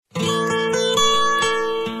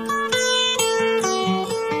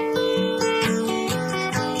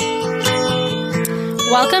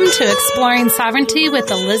Welcome to Exploring Sovereignty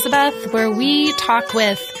with Elizabeth, where we talk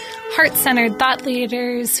with heart-centered thought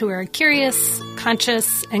leaders who are curious,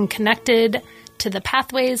 conscious, and connected to the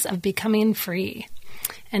pathways of becoming free.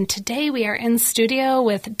 And today we are in studio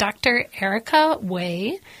with Dr. Erika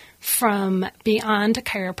Way from Beyond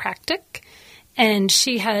Chiropractic, and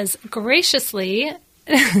she has graciously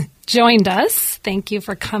joined us. Thank you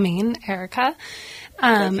for coming, Erika.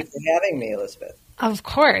 Thank you for having me, Elizabeth. Of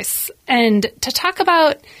course. And to talk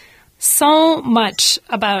about so much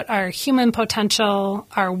about our human potential,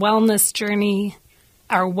 our wellness journey,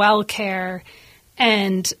 our well care,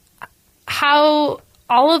 and how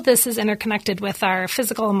all of this is interconnected with our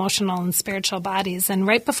physical, emotional, and spiritual bodies. And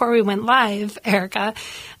right before we went live, Erika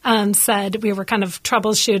said we were kind of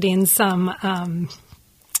troubleshooting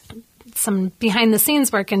some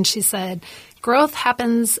behind-the-scenes work, and she said, growth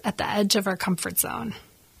happens at the edge of our comfort zone.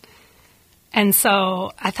 And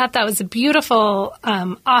so I thought that was a beautiful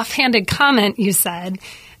offhanded comment you said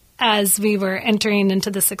as we were entering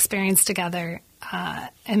into this experience together.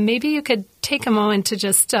 And maybe you could take a moment to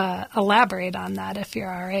just elaborate on that if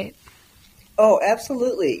you're all right. Oh,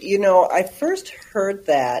 absolutely. You know, I first heard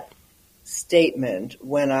that statement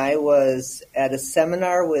when I was at a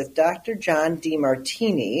seminar with Dr. John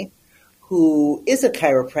DeMartini, who is a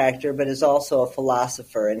chiropractor but is also a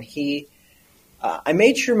philosopher. And I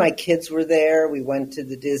made sure my kids were there. We went to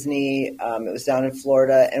the Disney. It was down in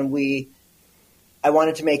Florida, and I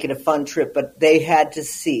wanted to make it a fun trip, but they had to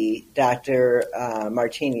see Dr.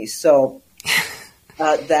 Martini. So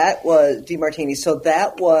that was DeMartini. So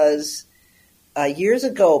that was years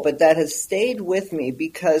ago, but that has stayed with me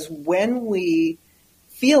because when we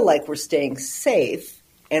feel like we're staying safe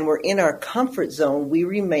and we're in our comfort zone, we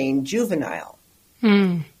remain juvenile.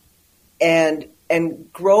 And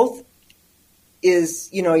growth is,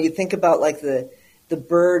 you know, you think about like the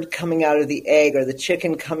bird coming out of the egg or the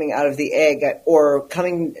chicken coming out of the egg or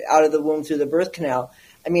coming out of the womb through the birth canal.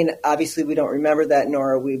 I mean, obviously we don't remember that,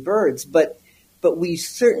 nor are we birds, but we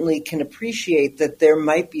certainly can appreciate that there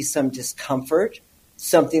might be some discomfort,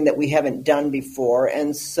 something that we haven't done before.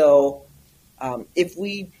 And so if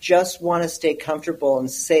we just want to stay comfortable and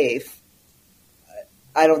safe,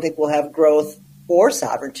 I don't think we'll have growth or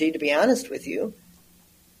sovereignty, to be honest with you.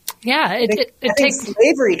 Yeah, I think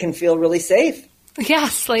slavery can feel really safe. Yeah,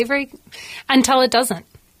 slavery until it doesn't.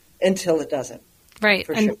 Until it doesn't. Right.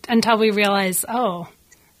 Sure. Until we realize,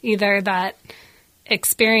 either that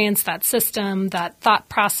experience, that system, that thought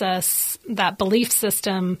process, that belief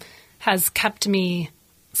system has kept me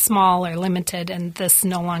small or limited, and this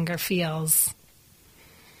no longer feels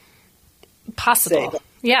possible.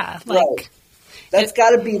 Yeah. Right. That's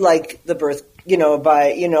got to be like the birth,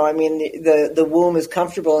 the womb is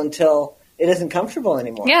comfortable until it isn't comfortable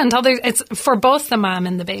anymore. Yeah, until it's for both the mom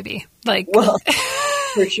and the baby. Well,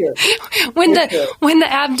 for sure. When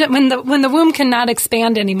the womb cannot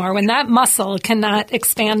expand anymore, when that muscle cannot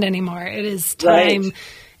expand anymore, it is time. Right.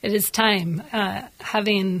 It is time.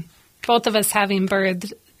 Having both of us having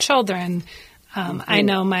birthed children. I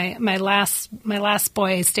know my last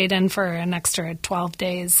boy stayed in for an extra 12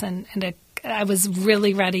 days, and I was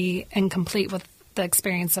really ready and complete with the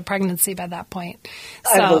experience of pregnancy by that point.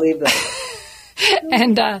 So, I believe that.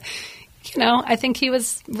 And, I think he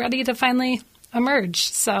was ready to finally emerge.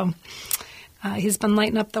 So he's been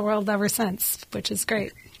lighting up the world ever since, which is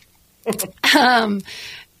great. So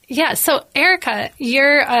Erika,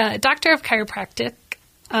 you're a doctor of chiropractic,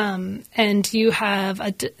 and you have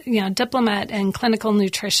a diplomat in clinical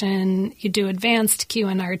nutrition. You do advanced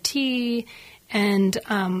QNRT, and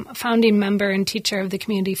founding member and teacher of the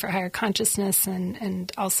Community for Higher Consciousness, and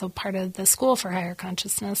also part of the School for Higher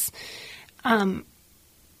Consciousness. What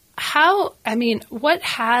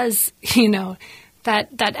has, that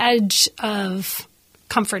edge of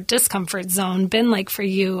comfort, discomfort zone been like for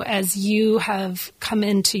you as you have come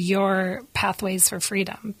into your pathways for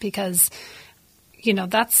freedom? Because,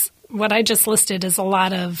 that's what I just listed is a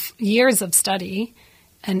lot of years of study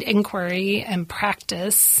and inquiry and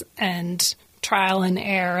practice and trial and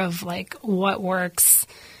error of like what works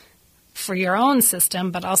for your own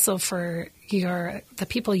system, but also for the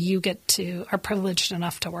people you are privileged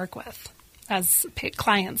enough to work with as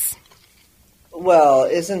clients. Well,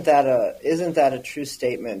 isn't that a true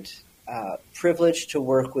statement? Privileged to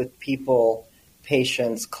work with people,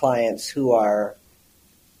 patients, clients who are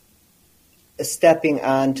stepping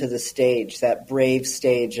onto the stage, that brave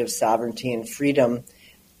stage of sovereignty and freedom,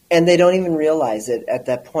 and they don't even realize it at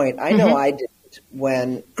that point. I know I didn't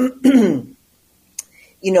when, and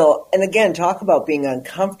again, talk about being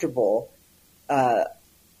uncomfortable.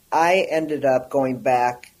 I ended up going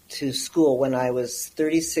back to school when I was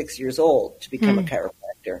 36 years old to become a chiropractor.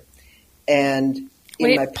 chiropractor. And in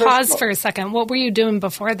Wait, my pause for a second. What were you doing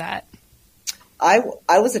before that? I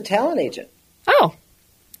was a talent agent. Oh,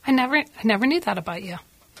 I never knew that about you.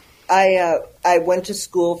 I went to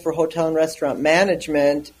school for hotel and restaurant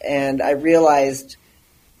management, and I realized,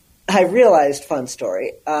 fun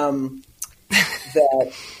story,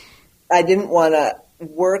 that I didn't want to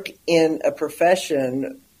work in a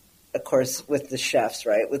profession, of course, with the chefs,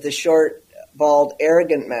 right, with the short, bald,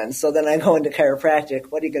 arrogant men. So then I go into chiropractic.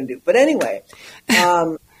 What are you going to do? But anyway.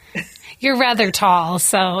 You're rather tall,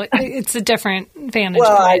 so it's a different vantage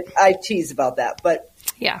well, point. I tease about that. But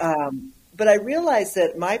yeah. But I realized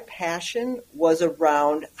that my passion was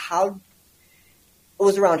around health.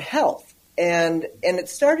 And it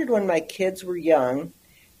started when my kids were young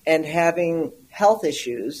and having health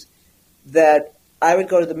issues, that I would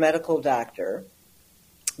go to the medical doctor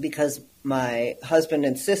because my husband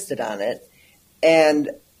insisted on it. And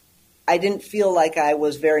I didn't feel like I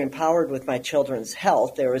was very empowered with my children's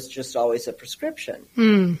health. There was just always a prescription.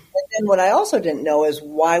 And then what I also didn't know is,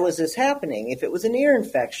 why was this happening? If it was an ear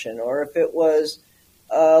infection, or if it was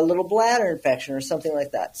a little bladder infection or something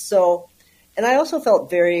like that. So, and I also felt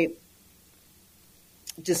very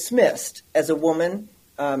dismissed as a woman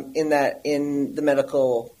in the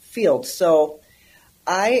medical field. So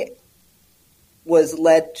I was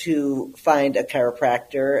led to find a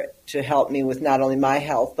chiropractor to help me with not only my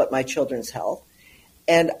health, but my children's health.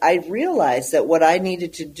 And I realized that what I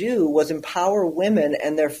needed to do was empower women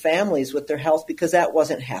and their families with their health, because that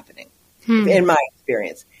wasn't happening in my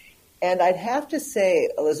experience. And I'd have to say,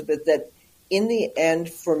 Elizabeth, that in the end,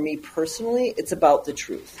 for me personally, it's about the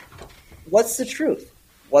truth. What's the truth?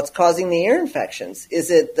 What's causing the ear infections? Is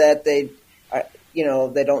it that they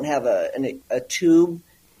don't have a tube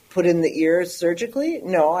put in the ear surgically?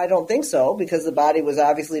 No, I don't think so, because the body was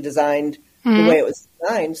obviously designed the way it was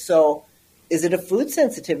designed. So is it a food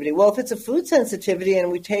sensitivity? Well, if it's a food sensitivity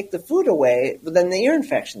and we take the food away, then the ear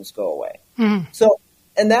infections go away. So,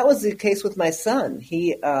 and that was the case with my son.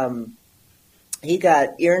 He got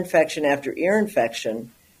ear infection after ear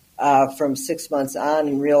infection from 6 months on,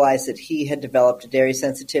 and realized that he had developed a dairy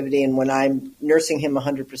sensitivity. And when I'm nursing him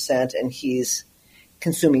 100% and he's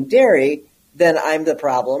consuming dairy, then I'm the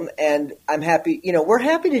problem. And I'm happy, we're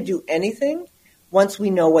happy to do anything once we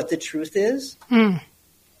know what the truth is.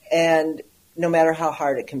 And no matter how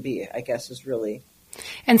hard it can be, I guess, is really.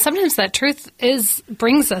 And sometimes that truth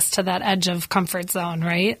brings us to that edge of comfort zone,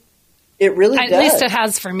 right? It really does. At least it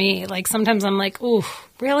has for me. Like, sometimes I'm like, ooh,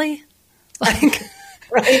 really? Like,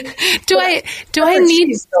 right. do I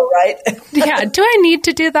need, though, right? yeah, do I need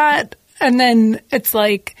to do that? And then it's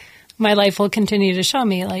like, my life will continue to show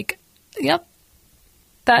me, like, yep,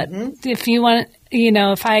 that if you want,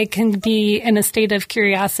 if I can be in a state of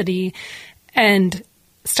curiosity and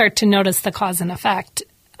start to notice the cause and effect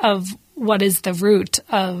of what is the root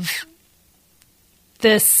of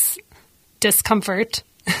this discomfort.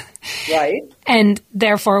 Right. And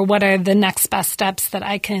therefore, what are the next best steps that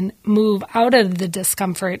I can move out of the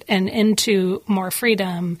discomfort and into more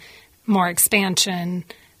freedom, more expansion,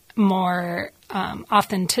 more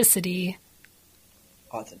authenticity.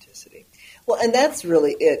 Authenticity. Well, and that's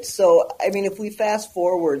really it. So, I mean, if we fast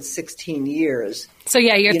forward 16 years. So,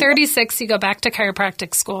 yeah, you're 36, you go back to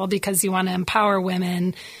chiropractic school because you want to empower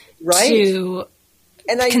women to.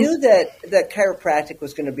 And I knew that chiropractic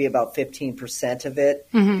was going to be about 15% of it,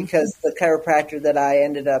 because the chiropractor that I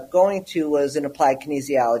ended up going to was an applied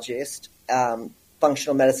kinesiologist,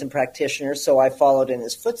 functional medicine practitioner, so I followed in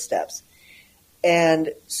his footsteps. And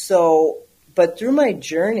so, but through my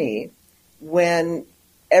journey, when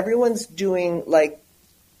everyone's doing like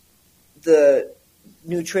the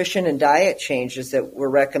nutrition and diet changes that were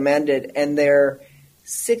recommended and they're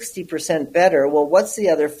 60% better, well, what's the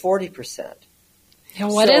other 40%? Yeah,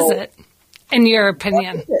 what is it, in your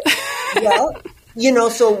opinion? Well,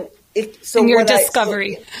 so in your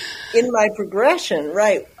discovery. In my progression,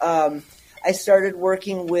 right, I started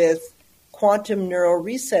working with quantum neural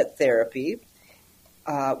reset therapy,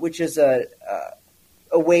 which is a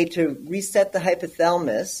way to reset the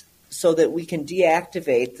hypothalamus so that we can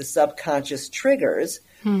deactivate the subconscious triggers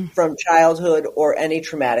from childhood or any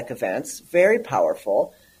traumatic events. Very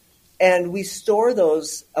powerful. And we store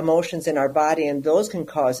those emotions in our body, and those can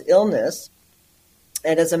cause illness.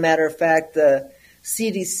 And as a matter of fact, the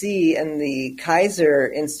CDC and the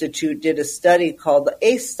Kaiser Institute did a study called the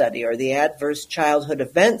ACE study, or the Adverse Childhood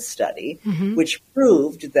Event Study, which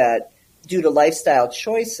proved that due to lifestyle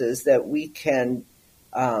choices that we can,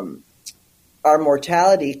 our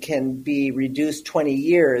mortality can be reduced 20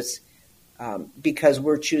 years because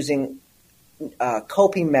we're choosing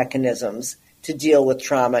coping mechanisms to deal with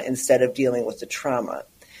trauma instead of dealing with the trauma.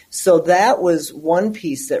 So that was one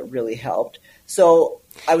piece that really helped. So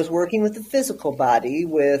I was working with the physical body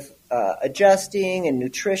with adjusting and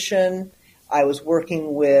nutrition. I was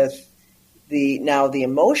working with the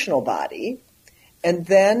emotional body. And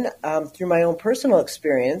then through my own personal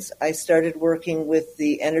experience, I started working with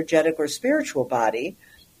the energetic or spiritual body.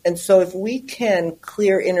 And so if we can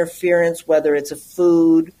clear interference, whether it's a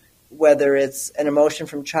food, whether it's an emotion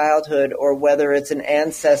from childhood, or whether it's an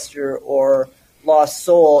ancestor or lost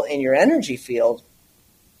soul in your energy field,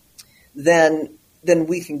 then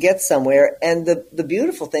we can get somewhere. And the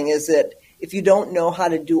beautiful thing is that if you don't know how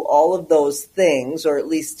to do all of those things, or at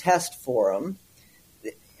least test for them,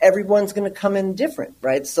 everyone's going to come in different,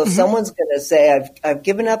 right? So someone's going to say, I've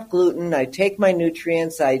given up gluten, I take my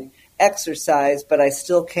nutrients, I exercise, but I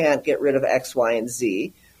still can't get rid of X, Y, and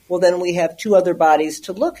Z. Well, then we have two other bodies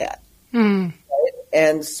to look at. Right?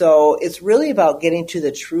 And so it's really about getting to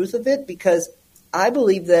the truth of it, because I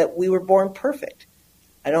believe that we were born perfect.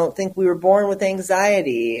 I don't think we were born with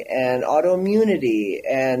anxiety and autoimmunity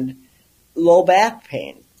and low back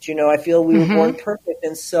pain. I feel we were born perfect.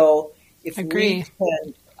 And so if we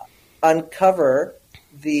can uncover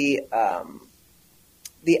the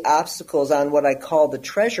obstacles on what I call the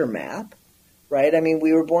treasure map, right? I mean,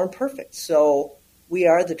 we were born perfect. So we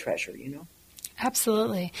are the treasure,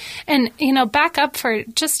 Absolutely. And, back up for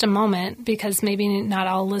just a moment, because maybe not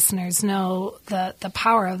all listeners know the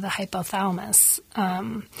power of the hypothalamus.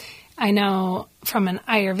 I know from an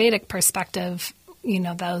Ayurvedic perspective,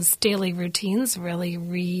 those daily routines really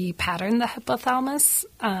repattern the hypothalamus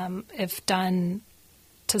if done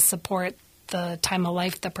to support the time of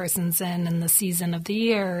life the person's in and the season of the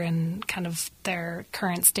year and kind of their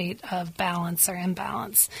current state of balance or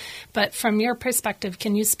imbalance. But from your perspective,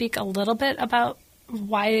 can you speak a little bit about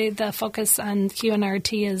why the focus on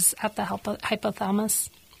QNRT is at the hypothalamus?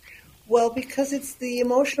 Well, because it's the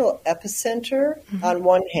emotional epicenter on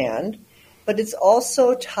one hand, but it's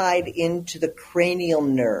also tied into the cranial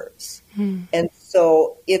nerves. And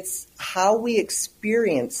so it's how we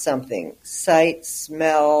experience something: sight,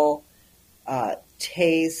 smell,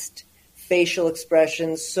 taste, facial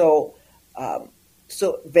expressions. So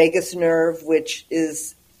vagus nerve, which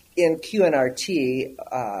is in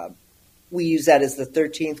QNRT, we use that as the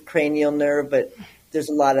 13th cranial nerve, but there's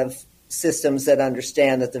a lot of systems that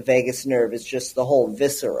understand that the vagus nerve is just the whole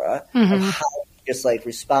viscera of how you just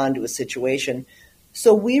respond to a situation.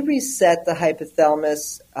 So we reset the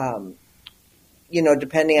hypothalamus,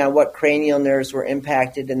 depending on what cranial nerves were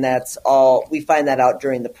impacted, and that's all. We find that out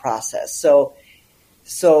during the process.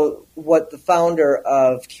 So what the founder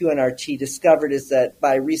of QNRT discovered is that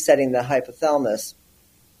by resetting the hypothalamus,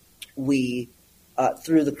 we,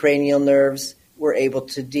 through the cranial nerves, we're able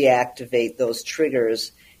to deactivate those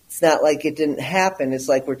triggers. It's not like it didn't happen. It's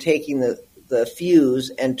like we're taking the fuse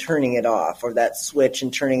and turning it off, or that switch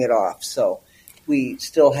and turning it off. So we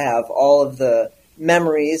still have all of the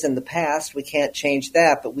memories in the past. We can't change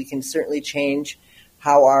that, but we can certainly change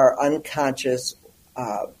how our unconscious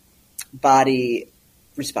body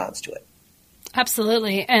responds to it.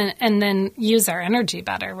 Absolutely. And then use our energy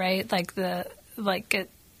better, right? It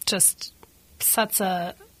just sets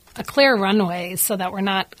a clear runway so that we're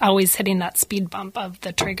not always hitting that speed bump of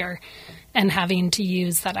the trigger and having to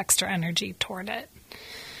use that extra energy toward it.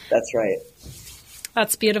 That's right.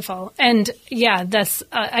 That's beautiful. And this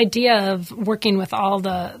idea of working with all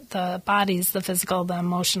the bodies, the physical, the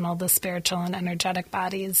emotional, the spiritual, and energetic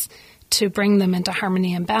bodies, to bring them into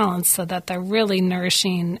harmony and balance so that they're really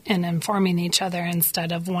nourishing and informing each other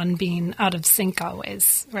instead of one being out of sync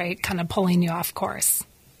always, right? Kind of pulling you off course.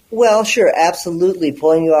 Well, sure, absolutely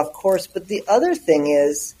pulling you off course. But the other thing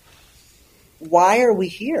is, why are we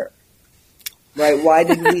here? Right? Why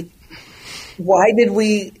did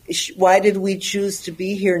we choose to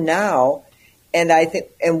be here now? And I think,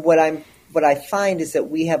 and what I find is that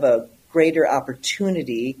we have a greater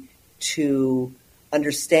opportunity to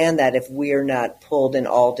understand that if we are not pulled in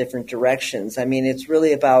all different directions. I mean, it's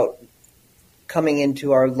really about coming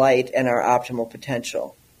into our light and our optimal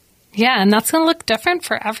potential. Yeah, and that's going to look different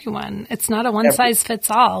for everyone. It's not a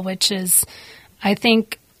one-size-fits-all, which is, I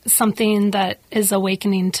think, something that is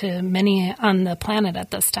awakening to many on the planet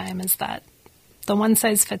at this time, is that the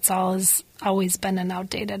one-size-fits-all has always been an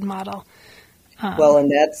outdated model. Well, and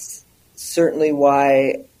that's certainly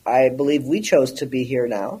why I believe we chose to be here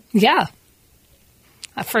now. Yeah,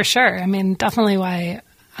 for sure. I mean, definitely why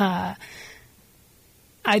I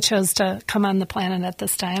chose to come on the planet at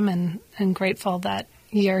this time, and grateful that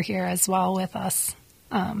you're here as well with us.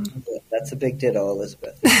 That's a big ditto,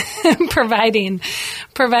 Elizabeth.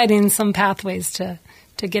 providing some pathways to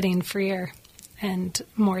getting freer and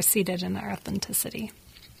more seated in our authenticity.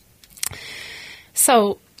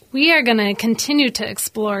 So we are going to continue to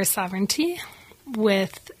explore sovereignty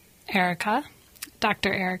with Erika,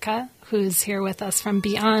 Dr. Erika, who's here with us from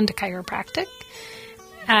Beyond Chiropractic,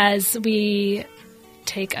 as we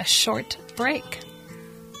take a short break.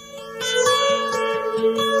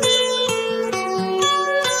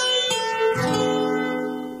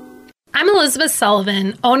 I'm Elizabeth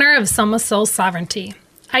Sullivan, owner of Soma Soul Sovereignty.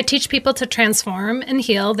 I teach people to transform and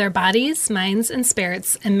heal their bodies, minds, and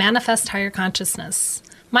spirits and manifest higher consciousness.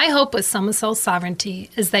 My hope with Soma Soul Sovereignty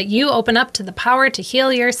is that you open up to the power to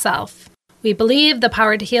heal yourself. We believe the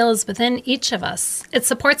power to heal is within each of us. It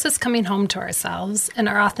supports us coming home to ourselves and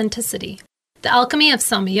our authenticity. The alchemy of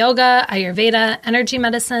Soma Yoga, Ayurveda, energy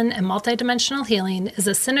medicine, and multidimensional healing is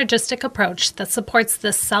a synergistic approach that supports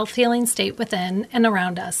this self-healing state within and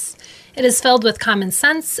around us. It is filled with common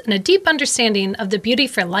sense and a deep understanding of the beauty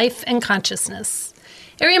for life and consciousness.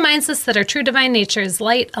 It reminds us that our true divine nature is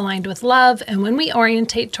light aligned with love, and when we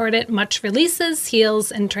orientate toward it, much releases,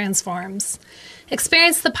 heals, and transforms.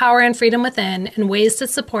 Experience the power and freedom within and ways to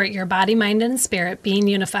support your body, mind, and spirit being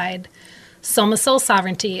unified. Soma Soul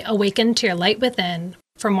Sovereignty, awaken to your light within.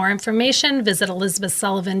 For more information, visit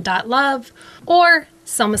elizabethsullivan.love or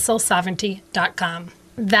somasoulsovereignty.com.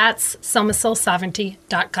 That's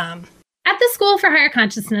somasoulsovereignty.com. At the School for Higher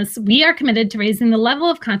Consciousness, we are committed to raising the level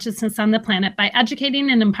of consciousness on the planet by educating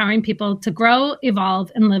and empowering people to grow,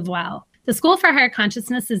 evolve, and live well. The School for Higher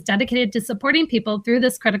Consciousness is dedicated to supporting people through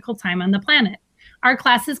this critical time on the planet. Our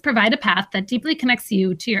classes provide a path that deeply connects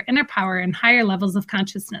you to your inner power and higher levels of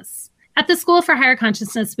consciousness. At the School for Higher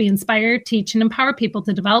Consciousness, we inspire, teach, and empower people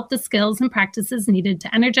to develop the skills and practices needed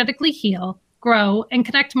to energetically heal, grow, and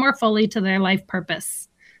connect more fully to their life purpose.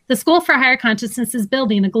 The School for Higher Consciousness is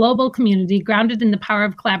building a global community grounded in the power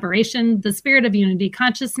of collaboration, the spirit of unity,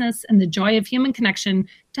 consciousness, and the joy of human connection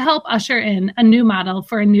to help usher in a new model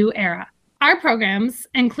for a new era. Our programs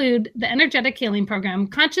include the Energetic Healing Program,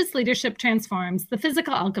 Conscious Leadership Transforms, The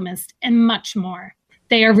Physical Alchemist, and much more.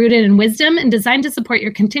 They are rooted in wisdom and designed to support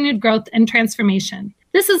your continued growth and transformation.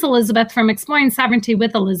 This is Elizabeth from Exploring Sovereignty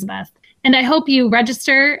with Elizabeth, and I hope you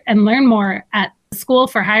register and learn more at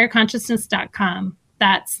schoolforhigherconsciousness.com.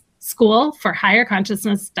 That's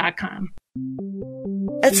schoolforhigherconsciousness.com.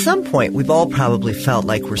 At some point, we've all probably felt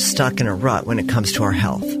like we're stuck in a rut when it comes to our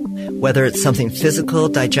health. Whether it's something physical,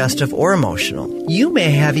 digestive, or emotional, you may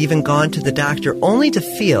have even gone to the doctor only to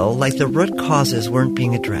feel like the root causes weren't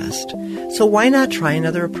being addressed. So why not try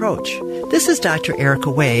another approach? This is Dr. Erika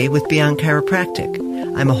Way with Beyond Chiropractic.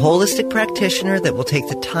 I'm a holistic practitioner that will take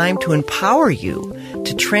the time to empower you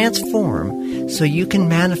to transform so you can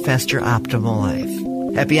manifest your optimal life.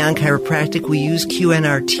 At Beyond Chiropractic, we use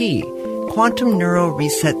QNRT, Quantum Neuro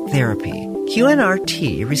Reset Therapy.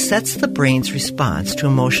 QNRT resets the brain's response to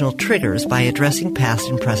emotional triggers by addressing past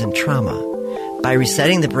and present trauma. By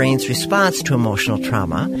resetting the brain's response to emotional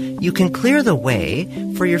trauma, you can clear the way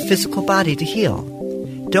for your physical body to heal.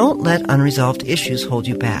 Don't let unresolved issues hold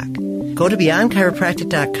you back. Go to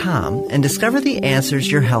BeyondChiropractic.com and discover the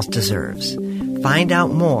answers your health deserves. Find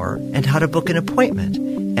out more and how to book an appointment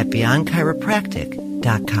at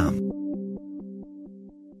BeyondChiropractic.com.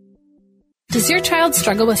 Does your child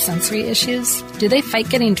struggle with sensory issues? Do they fight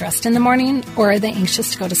getting dressed in the morning, or are they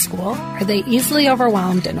anxious to go to school? Are they easily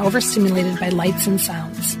overwhelmed and overstimulated by lights and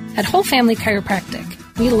sounds? At Whole Family Chiropractic,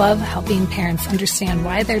 we love helping parents understand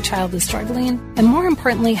why their child is struggling, and more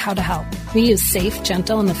importantly, how to help. We use safe,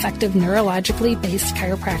 gentle, and effective neurologically based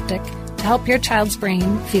chiropractic to help your child's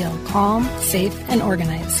brain feel calm, safe, and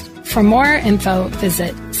organized. For more info,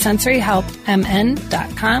 visit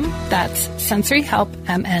sensoryhelpmn.com. That's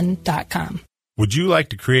sensoryhelpmn.com. Would you like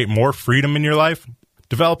to create more freedom in your life?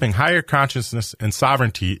 Developing higher consciousness and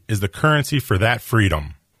sovereignty is the currency for that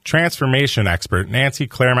freedom. Transformation expert Nancy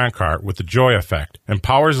Claremont-Cart with the Joy Effect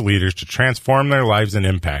empowers leaders to transform their lives and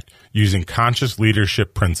impact using conscious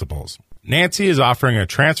leadership principles. Nancy is offering a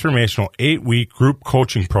transformational 8-week group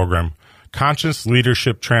coaching program, Conscious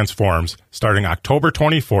Leadership Transforms, starting October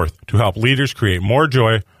 24th to help leaders create more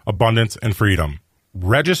joy, abundance, and freedom.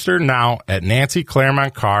 Register now at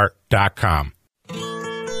nancyclaremontcart.com.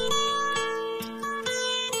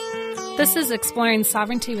 This is Exploring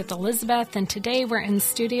Sovereignty with Elizabeth, and today we're in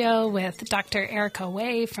studio with Dr. Erika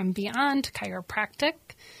Way from Beyond Chiropractic,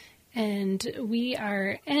 and we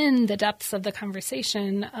are in the depths of the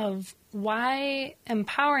conversation of why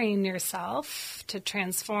empowering yourself to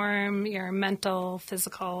transform your mental,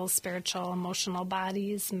 physical, spiritual, emotional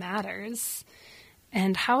bodies matters,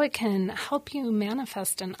 and how it can help you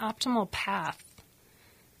manifest an optimal path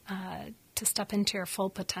to step into your full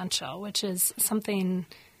potential, which is something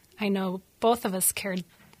I know both of us cared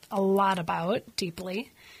a lot about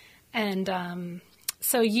deeply. And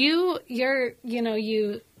so you're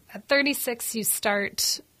at 36, you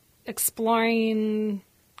start exploring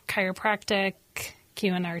chiropractic,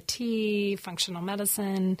 QNRT, functional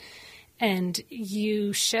medicine, and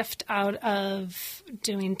you shift out of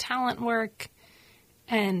doing talent work,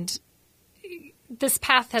 and this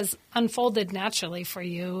path has unfolded naturally for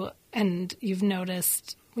you, and you've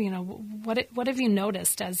noticed, what have you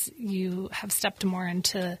noticed as you have stepped more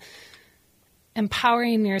into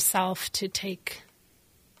empowering yourself to take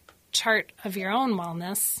chart of your own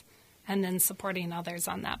wellness and then supporting others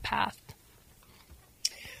on that path?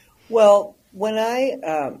 Well, when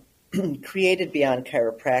I created Beyond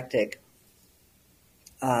Chiropractic,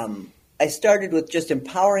 I started with just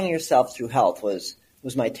empowering yourself through health was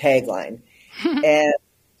my tagline.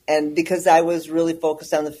 And because I was really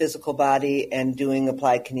focused on the physical body and doing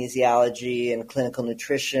applied kinesiology and clinical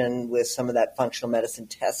nutrition with some of that functional medicine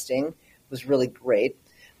testing was really great.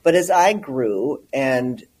 But as I grew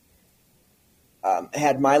and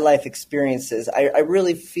had my life experiences, I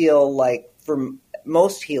really feel like for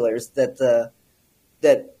most healers that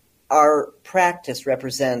our practice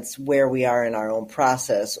represents where we are in our own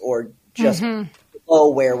process, or just below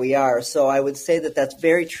where we are. So I would say that that's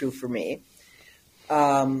very true for me.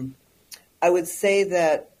 I would say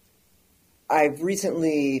that I've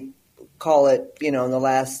recently, call it, in the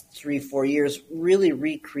last 3-4 years, really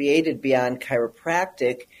recreated Beyond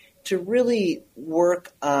Chiropractic to really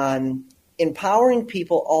work on empowering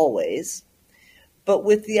people always, but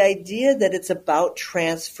with the idea that it's about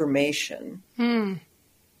transformation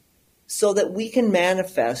so that we can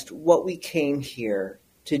manifest what we came here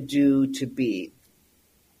to do, to be.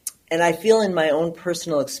 And I feel in my own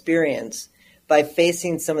personal experience, by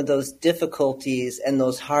facing some of those difficulties and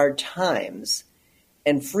those hard times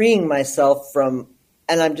and freeing myself from,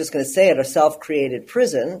 and I'm just going to say it, a self-created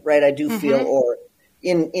prison, right? I do feel, or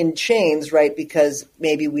in chains, right? Because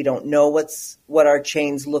maybe we don't know what our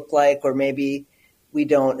chains look like, or maybe we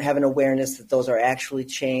don't have an awareness that those are actually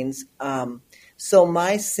chains. So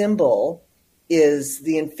my symbol is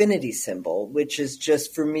the infinity symbol, which is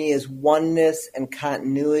just for me is oneness and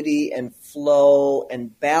continuity and flow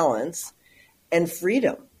and balance and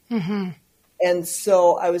freedom. And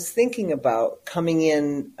so I was thinking about coming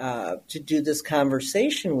in to do this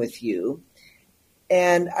conversation with you.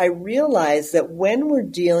 And I realized that when we're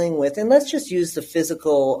dealing with, and let's just use the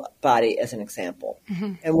physical body as an example,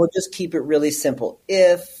 and we'll just keep it really simple.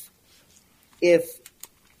 If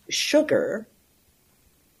sugar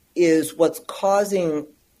is what's causing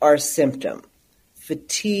our symptom,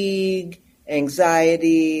 fatigue,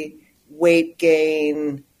 anxiety, weight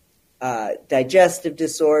gain, digestive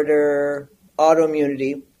disorder,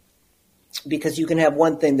 autoimmunity, because you can have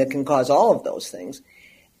one thing that can cause all of those things.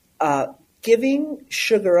 Giving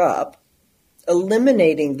sugar up,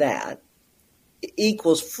 eliminating that,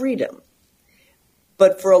 equals freedom.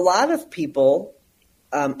 But for a lot of people,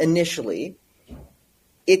 initially,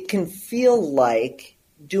 it can feel like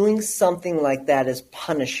doing something like that is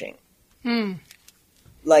punishing.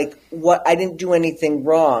 Like, what? I didn't do anything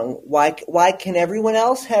wrong. Why can everyone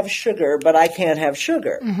else have sugar, but I can't have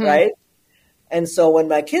sugar, right? And so when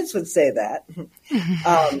my kids would say that,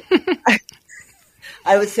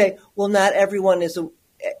 I would say, well, not everyone is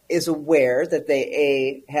aware that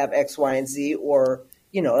they have X, Y, and Z, or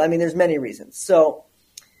there's many reasons. So,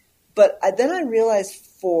 but then I realized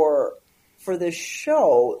for the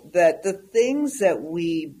show that the things that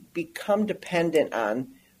we become dependent on,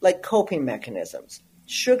 like coping mechanisms.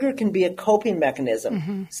 Sugar can be a coping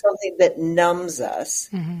mechanism, something that numbs us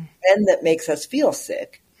and that makes us feel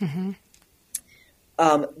sick.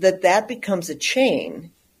 That becomes a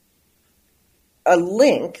chain, a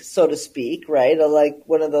link, so to speak, right? Like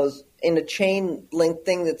one of those in a chain link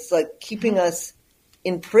thing that's like keeping us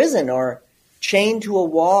in prison or chained to a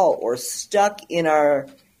wall or stuck in our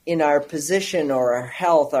position or our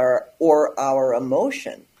health or our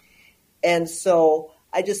emotion. And so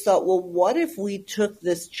I just thought, well, what if we took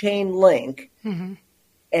this chain link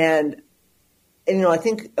and I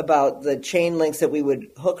think about the chain links that we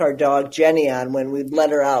would hook our dog Jenny on when we'd let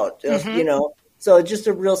her out, So just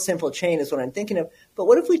a real simple chain is what I'm thinking of. But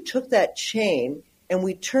what if we took that chain and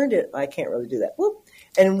we turned it, I can't really do that,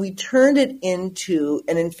 and we turned it into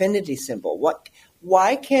an infinity symbol?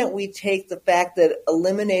 Why can't we take the fact that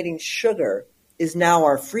eliminating sugar is now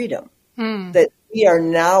our freedom? That we are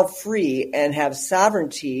now free and have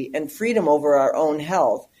sovereignty and freedom over our own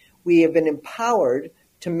health. We have been empowered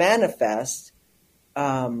to manifest,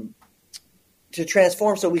 to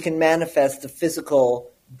transform so we can manifest the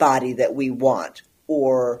physical body that we want.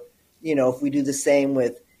 Or, if we do the same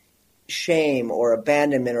with shame or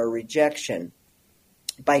abandonment or rejection.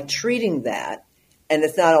 by treating that, and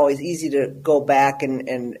it's not always easy to go back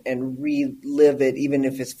and relive it, even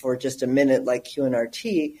if it's for just a minute like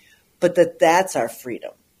QNRT, but that's our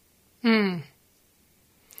freedom. Yeah.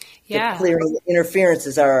 The clearing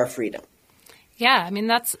interferences are our freedom. Yeah, I mean,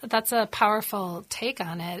 that's a powerful take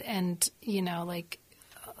on it. And, like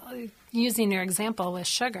using your example with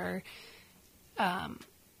sugar, I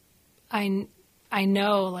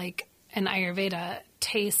know, like, in Ayurveda,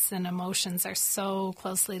 tastes and emotions are so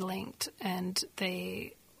closely linked, and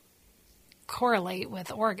they correlate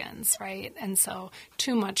with organs, right? And so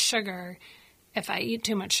too much sugar, if I eat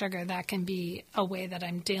too much sugar, that can be a way that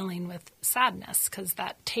I'm dealing with sadness, because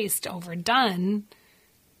that taste overdone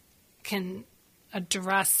can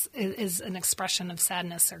address, is an expression of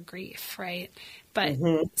sadness or grief, right? But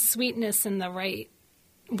sweetness in the right,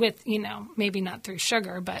 with, maybe not through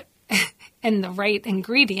sugar, but and the right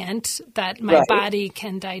ingredient that my body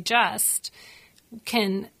can digest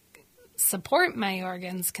can support my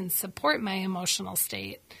organs, can support my emotional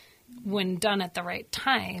state when done at the right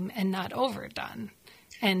time and not overdone.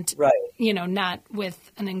 And, not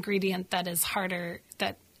with an ingredient that is harder,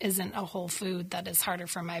 that isn't a whole food, that is harder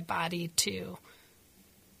for my body to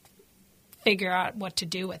figure out what to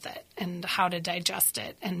do with it and how to digest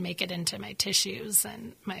it and make it into my tissues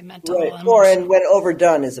and my mental. Right. Or, and when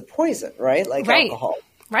overdone is a poison, right? Like alcohol.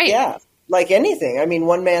 Right. Yeah. Like anything. I mean,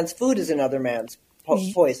 one man's food is another man's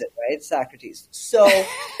poison, right? Socrates. So.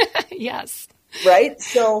 Yes. Right.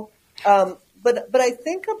 So, but I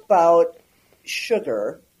think about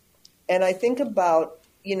sugar, and I think about,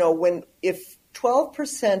 if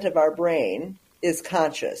 12% of our brain is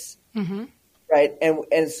conscious, right?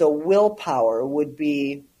 And so willpower would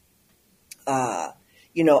be, I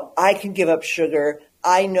can give up sugar.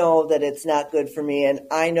 I know that it's not good for me. And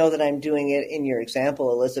I know that I'm doing it, in your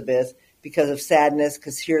example, Elizabeth, because of sadness,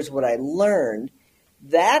 because here's what I learned.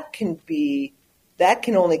 That can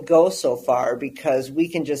only go so far, because we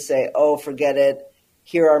can just say, oh, forget it.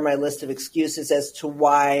 Here are my list of excuses as to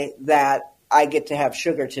why that I get to have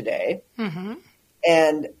sugar today.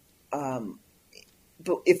 And,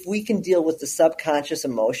 but if we can deal with the subconscious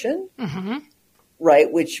emotion,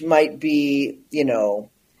 right, which might be,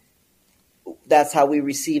 that's how we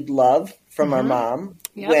received love from our mom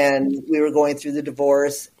when we were going through the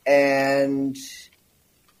divorce and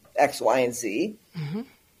X, Y, and Z.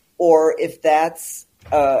 Or if that's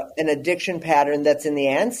an addiction pattern that's in the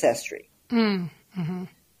ancestry.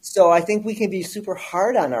 So I think we can be super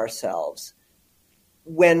hard on ourselves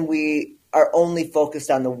when we are only focused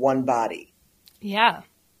on the one body. Yeah.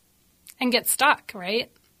 And get stuck,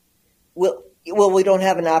 right? Well, we don't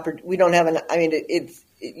have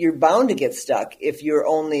you're bound to get stuck if you're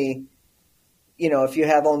only, if you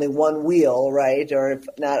have only one wheel, right? Or if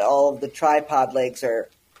not all of the tripod legs are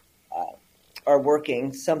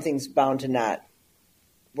working, something's bound to not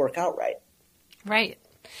work out right. Right.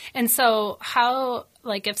 And so how,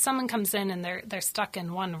 like, if someone comes in and they're stuck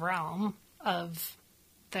in one realm of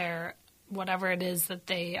their, whatever it is that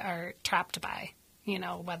they are trapped by,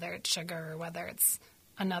 whether it's sugar or whether it's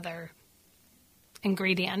another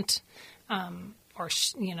ingredient, or,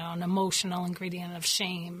 an emotional ingredient of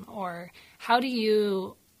shame, or how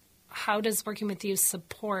does working with you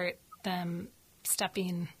support them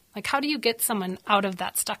stepping, like, how do you get someone out of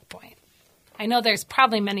that stuck point? I know there's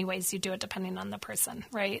probably many ways you do it depending on the person,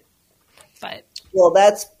 right? But well,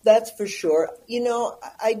 that's for sure.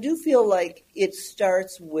 I do feel like it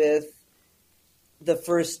starts with the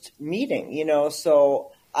first meeting,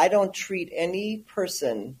 so I don't treat any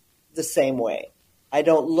person the same way. I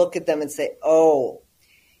don't look at them and say, oh,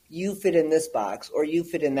 you fit in this box or you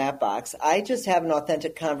fit in that box. I just have an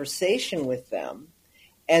authentic conversation with them.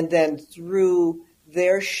 And then through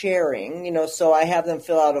their sharing, so I have them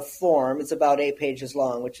fill out a form. It's about 8 pages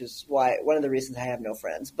long, which is why one of the reasons I have no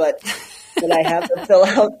friends. But I have them fill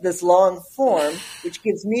out this long form, which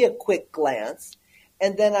gives me a quick glance.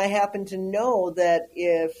 And then I happen to know that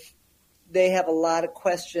if they have a lot of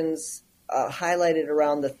questions highlighted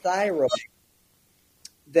around the thyroid,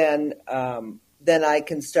 then I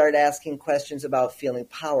can start asking questions about feeling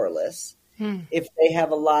powerless. If they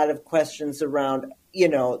have a lot of questions around,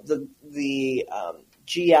 the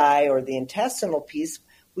GI or the intestinal piece,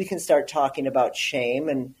 we can start talking about shame.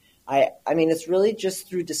 And I mean, it's really just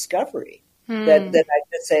through discovery that I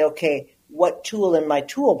just say, okay, what tool in my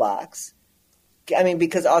toolbox? I mean,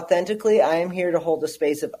 because authentically, I am here to hold a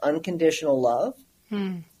space of unconditional love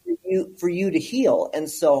for you to heal. And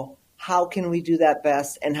so how can we do that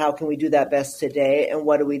best? And how can we do that best today? And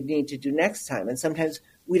what do we need to do next time? And sometimes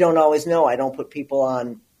we don't always know. I don't put people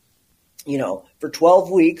on, for 12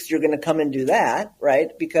 weeks, you're going to come and do that,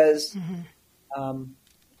 right? Because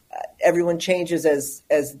everyone changes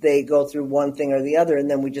as they go through one thing or the other, and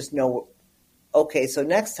then we just know, okay, so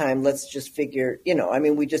next time let's just figure,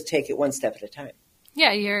 we just take it one step at a time.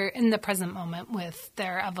 Yeah, you're in the present moment with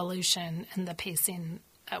their evolution and the pacing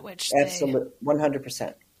at which Absolutely,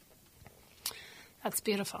 100%. That's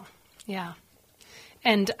beautiful. Yeah.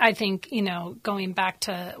 And I think, going back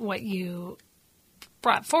to what you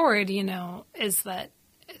brought forward, is that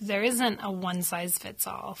there isn't a one size fits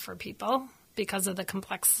all for people because of the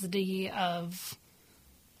complexity of,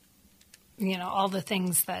 all the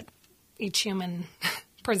things that each human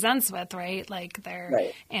presents with, right? Like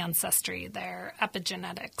their ancestry, their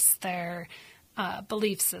epigenetics, their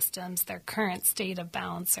belief systems, their current state of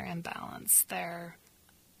balance or imbalance, their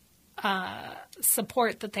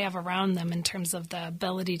support that they have around them in terms of the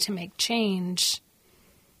ability to make change,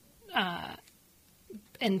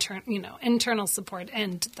 internal support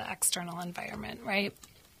and the external environment, right?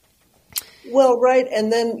 Well, right.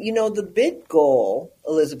 And then, the big goal,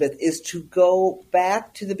 Elizabeth, is to go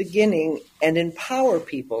back to the beginning and empower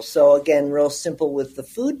people. So again, real simple with the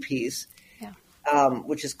food piece,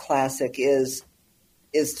 which is classic, is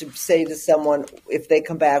to say to someone, if they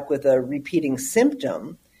come back with a repeating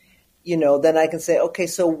symptom, then I can say, okay,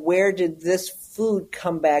 so where did this food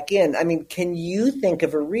come back in? I mean, can you think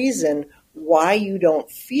of a reason why you don't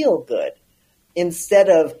feel good? Instead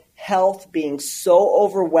of health being so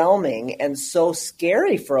overwhelming and so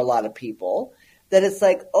scary for a lot of people that it's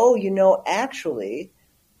like, actually,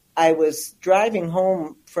 I was driving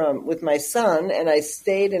home with my son and I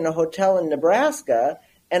stayed in a hotel in Nebraska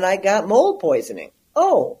and I got mold poisoning.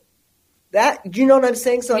 Oh, do you know what I'm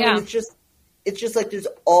saying? So, I mean, it's just like there's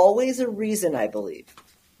always a reason, I believe.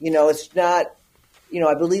 It's not,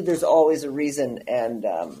 I believe there's always a reason,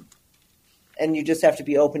 and you just have to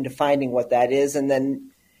be open to finding what that is, and then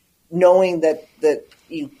knowing that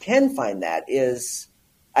you can find that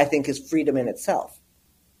I think is freedom in itself.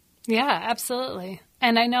 Yeah, absolutely.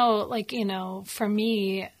 And I know, for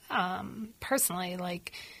me, personally,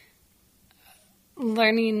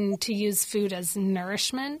 learning to use food as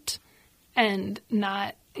nourishment and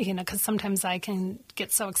not, because sometimes I can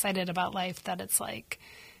get so excited about life that it's like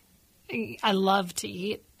I love to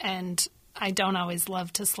eat and I don't always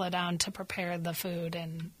love to slow down to prepare the food.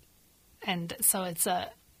 And so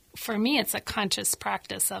for me, it's a conscious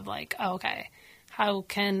practice of okay, how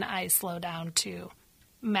can I slow down to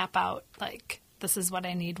map out, this is what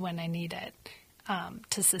I need when I need it,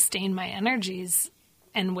 to sustain my energies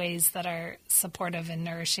in ways that are supportive and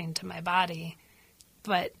nourishing to my body.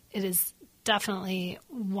 But it is definitely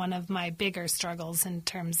one of my bigger struggles in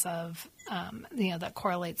terms of, that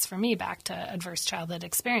correlates for me back to adverse childhood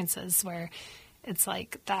experiences where it's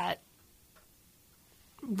like that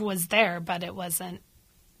was there, but it wasn't,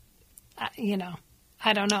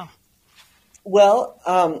 I don't know. Well,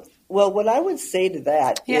 what I would say to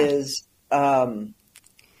that is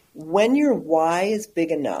when your why is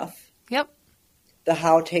big enough, the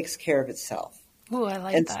how takes care of itself. Oh, I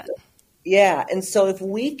like that. And so if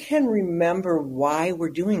we can remember why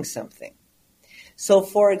we're doing something. So,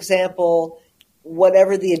 for example,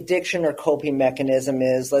 whatever the addiction or coping mechanism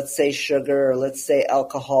is, let's say sugar or let's say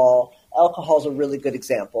alcohol. Alcohol is a really good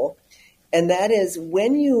example. And that is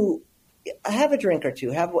when you have a drink or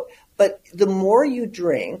two, but the more you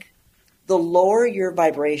drink, the lower your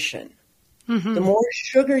vibration. Mm-hmm. The more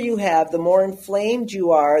sugar you have, the more inflamed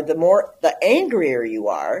you are, the angrier you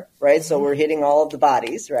are, right? Mm-hmm. So we're hitting all of the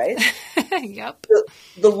bodies, right? Yep.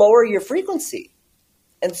 The lower your frequency.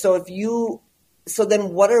 And so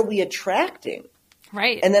then what are we attracting?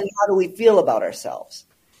 Right. And then how do we feel about ourselves?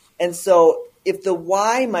 And so if the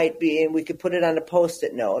why might be, and we could put it on a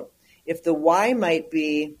Post-it note, if the why might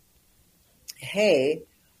be, hey,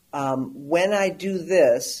 when I do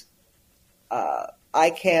this, I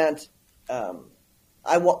can't,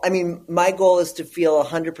 my goal is to feel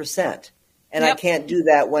 100%, and I can't do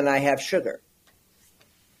that when I have sugar.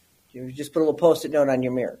 You just put a little Post-it note on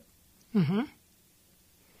your mirror. Mm-hmm.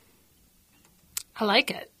 I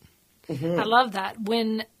like it. Mm-hmm. I love that.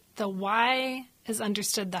 When the why is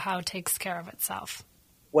understood, the how takes care of itself.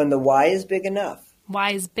 When the why is big enough.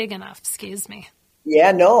 Why is big enough, excuse me.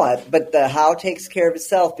 Yeah, no, but the how takes care of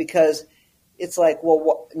itself because it's like,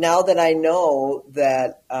 well, now that I know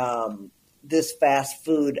that this fast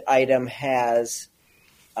food item has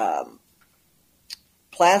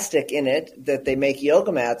plastic in it that they make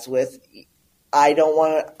yoga mats with, I don't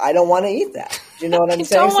want to eat that. Do you know what I'm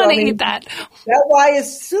saying? I don't want to eat that. That why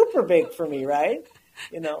is super big for me, right?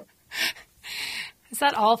 Is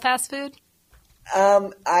that all fast food?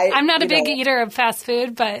 I'm not a big eater of fast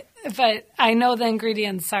food, but I know the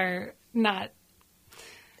ingredients are not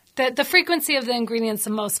The frequency of the ingredients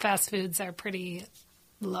in most fast foods are pretty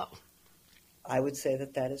low. I would say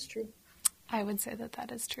that is true. I would say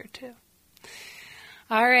that is true, too.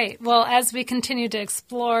 All right. Well, as we continue to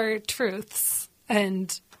explore truths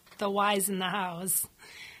and the whys and the hows,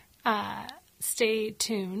 stay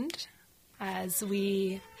tuned as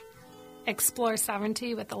we explore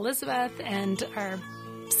sovereignty with Elizabeth and our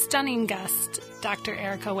stunning guest, Dr.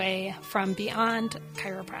 Erika Way from Beyond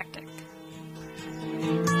Chiropractic.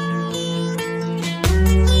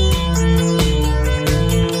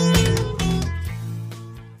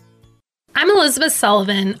 I'm Elizabeth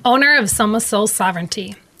Sullivan, owner of Soma Soul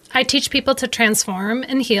Sovereignty. I teach people to transform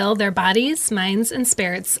and heal their bodies, minds, and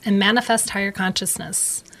spirits and manifest higher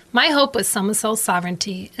consciousness. My hope with Soma Soul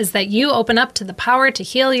Sovereignty is that you open up to the power to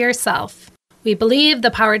heal yourself. We believe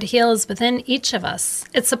the power to heal is within each of us.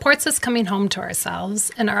 It supports us coming home to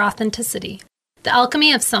ourselves and our authenticity. The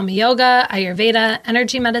alchemy of Soma Yoga, Ayurveda,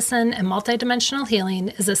 energy medicine, and multidimensional healing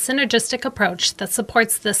is a synergistic approach that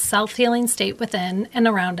supports this self-healing state within and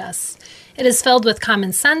around us. It is filled with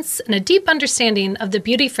common sense and a deep understanding of the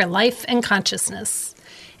beauty for life and consciousness.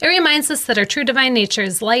 It reminds us that our true divine nature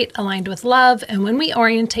is light aligned with love, and when we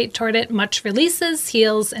orientate toward it, much releases,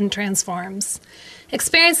 heals, and transforms.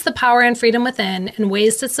 Experience the power and freedom within and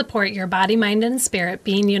ways to support your body, mind, and spirit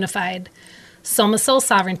being unified. Soma Soul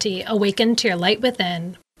Sovereignty, awaken to your light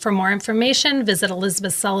within. For more information, visit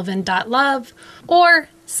elizabethsullivan.love or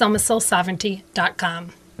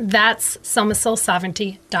somasoulsovereignty.com. That's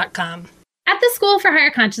somasoulsovereignty.com. At the School for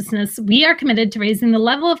Higher Consciousness, we are committed to raising the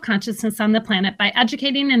level of consciousness on the planet by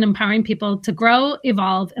educating and empowering people to grow,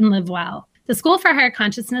 evolve, and live well. The School for Higher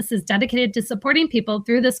Consciousness is dedicated to supporting people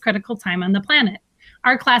through this critical time on the planet.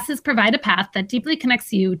 Our classes provide a path that deeply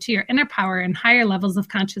connects you to your inner power and higher levels of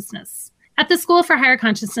consciousness. At the School for Higher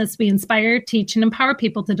Consciousness, we inspire, teach, and empower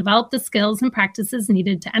people to develop the skills and practices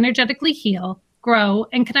needed to energetically heal, grow,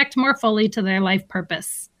 and connect more fully to their life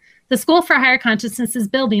purpose. The School for Higher Consciousness is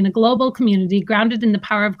building a global community grounded in the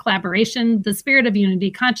power of collaboration, the spirit of unity,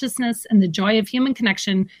 consciousness, and the joy of human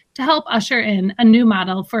connection to help usher in a new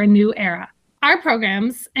model for a new era. Our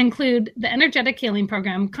programs include the Energetic Healing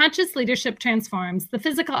Program, Conscious Leadership Transforms, The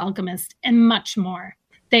Physical Alchemist, and much more.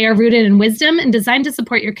 They are rooted in wisdom and designed to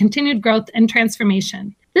support your continued growth and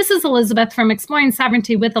transformation. This is Elizabeth from Exploring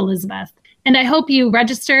Sovereignty with Elizabeth, and I hope you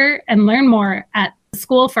register and learn more at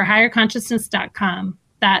schoolforhigherconsciousness.com.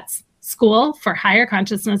 That's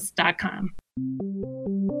schoolforhigherconsciousness.com.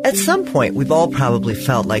 At some point, we've all probably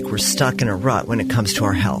felt like we're stuck in a rut when it comes to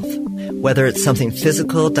our health. Whether it's something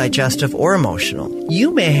physical, digestive, or emotional,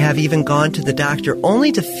 you may have even gone to the doctor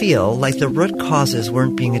only to feel like the root causes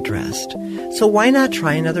weren't being addressed. So why not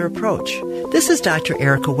try another approach? This is Dr.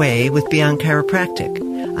 Erika Way with Beyond Chiropractic.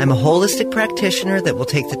 I'm a holistic practitioner that will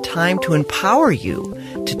take the time to empower you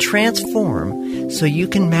to transform so you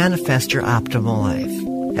can manifest your optimal life.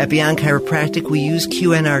 At Beyond Chiropractic, we use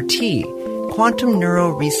QNRT, Quantum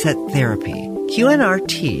Neuro Reset Therapy.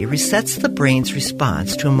 QNRT resets the brain's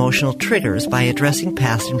response to emotional triggers by addressing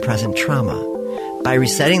past and present trauma. By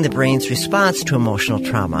resetting the brain's response to emotional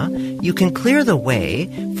trauma, you can clear the way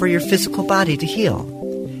for your physical body to heal.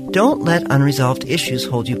 Don't let unresolved issues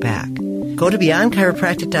hold you back. Go to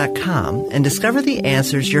BeyondChiropractic.com and discover the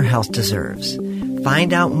answers your health deserves.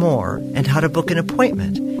 Find out more and how to book an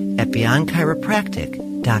appointment at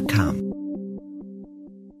BeyondChiropractic.com.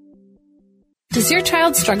 Does your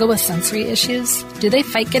child struggle with sensory issues? Do they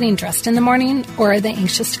fight getting dressed in the morning, or are they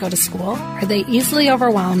anxious to go to school? Are they easily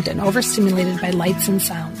overwhelmed and overstimulated by lights and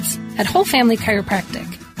sounds? At Whole Family Chiropractic,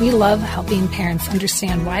 we love helping parents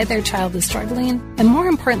understand why their child is struggling, and more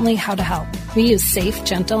importantly, how to help. We use safe,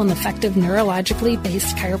 gentle, and effective neurologically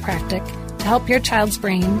based chiropractic to help your child's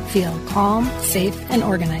brain feel calm, safe, and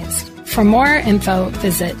organized. For more info,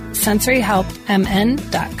 visit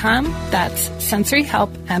sensoryhelpmn.com. That's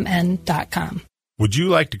sensoryhelpmn.com. Would you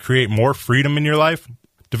like to create more freedom in your life?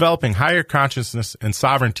 Developing higher consciousness and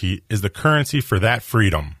sovereignty is the currency for that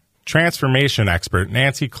freedom. Transformation expert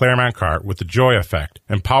Nancy Claremont-Cart with the Joy Effect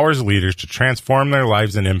empowers leaders to transform their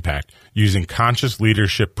lives and impact using conscious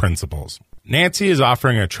leadership principles. Nancy is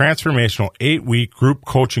offering a transformational 8-week group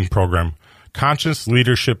coaching program, Conscious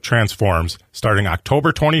Leadership Transforms, starting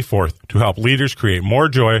October 24th to help leaders create more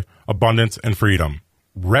joy, abundance, and freedom.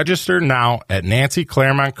 Register now at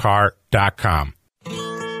nancyclaremontcart.com.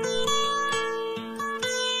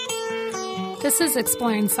 This is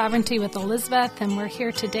Exploring Sovereignty with Elizabeth, and we're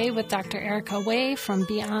here today with Dr. Erika Way from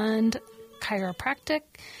Beyond Chiropractic,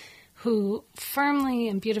 who firmly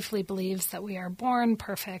and beautifully believes that we are born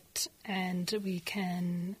perfect and we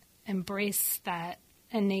can embrace that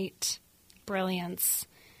innate brilliance.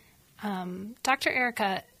 Dr.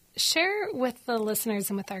 Erika, share with the listeners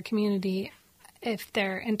and with our community, if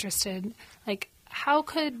they're interested, like how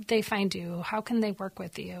could they find you? How can they work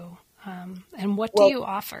with you? And what do you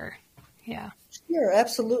offer? Yeah. Sure,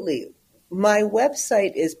 absolutely. My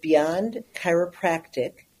website is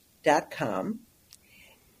beyondchiropractic.com.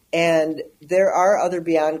 And there are other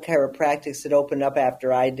Beyond Chiropractics that opened up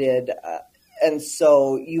after I did. And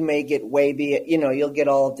so you may get you'll get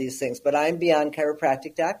all of these things. But I'm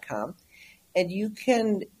beyondchiropractic.com. And you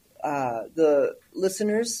can, the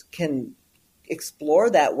listeners can explore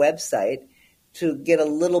that website to get a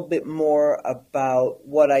little bit more about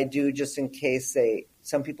what I do, just in case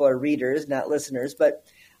some people are readers, not listeners. But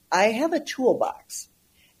I have a toolbox.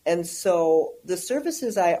 And so the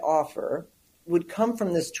services I offer would come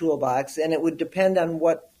from this toolbox, and it would depend on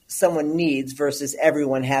what someone needs versus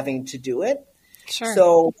everyone having to do it. Sure.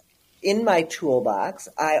 So in my toolbox,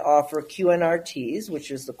 I offer QNRTs,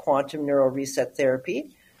 which is the quantum neural reset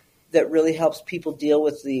therapy, that really helps people deal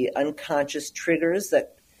with the unconscious triggers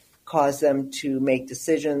that cause them to make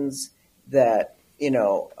decisions that, they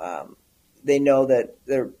know that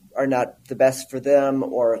they are not the best for them,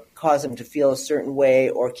 or cause them to feel a certain way,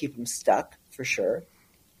 or keep them stuck, for sure.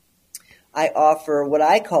 I offer what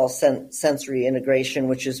I call sensory integration,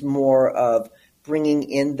 which is more of bringing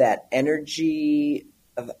in that energy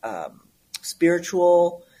of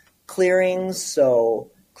spiritual clearings,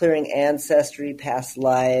 so clearing ancestry, past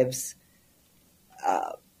lives,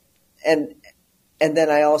 and then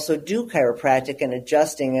I also do chiropractic and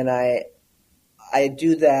adjusting, and I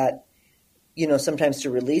do that, sometimes to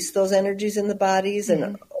release those energies in the bodies,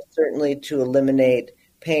 and certainly to eliminate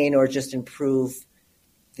pain or just improve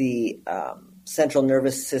the central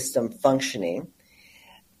nervous system functioning.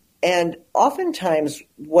 And oftentimes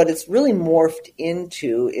what it's really morphed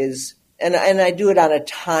into is, and I do it on a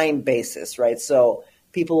time basis, right? So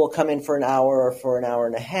people will come in for an hour or for an hour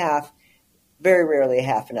and a half, very rarely a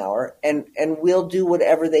half an hour, and we'll do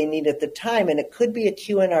whatever they need at the time. And it could be a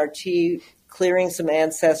QNRT, clearing some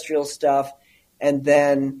ancestral stuff, and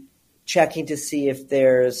then checking to see if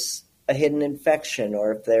there's a hidden infection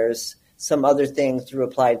or if there's some other thing through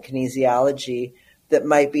applied kinesiology that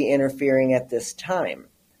might be interfering at this time.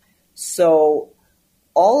 So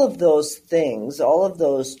all of those things, all of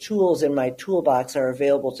those tools in my toolbox are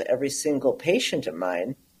available to every single patient of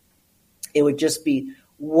mine. It would just be,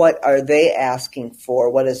 what are they asking for?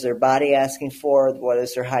 What is their body asking for? What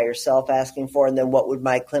is their higher self asking for? And then what would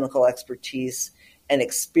my clinical expertise and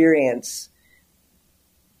experience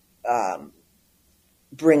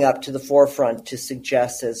bring up to the forefront to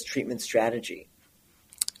suggest as treatment strategy?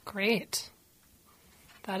 Great.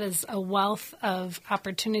 That is a wealth of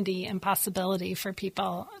opportunity and possibility for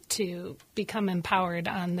people to become empowered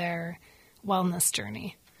on their wellness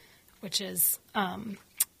journey, which is, when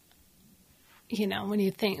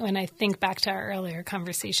I think back to our earlier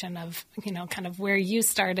conversation of, kind of where you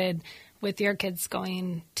started with your kids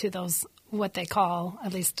going to those, what they call,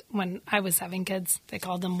 at least when I was having kids, they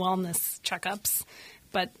called them wellness checkups.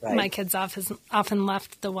 But right. My kids often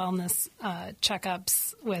left the wellness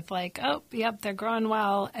checkups with like, oh, yep, they're growing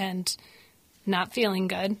well and not feeling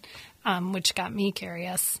good, which got me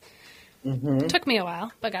curious. Mm-hmm. Took me a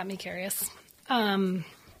while, but got me curious. To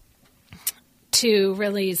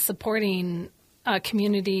really supporting a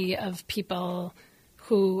community of people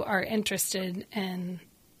who are interested in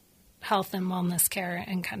health and wellness care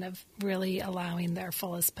and kind of really allowing their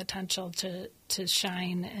fullest potential to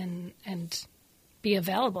shine and be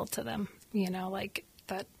available to them, like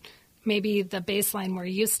that maybe the baseline we're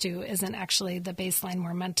used to isn't actually the baseline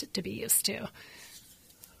we're meant to be used to.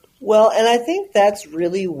 Well, and I think that's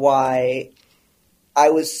really why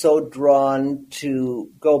I was so drawn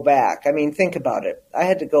to go back. I mean, think about it. I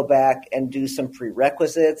had to go back and do some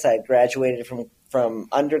prerequisites. I graduated from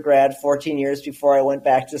undergrad 14 years before I went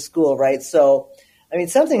back to school, right? So, I mean,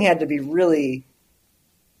 something had to be really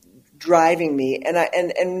driving me,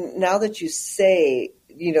 and now that you say,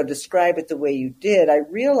 describe it the way you did, I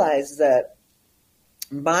realize that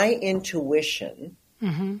my intuition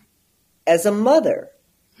as a mother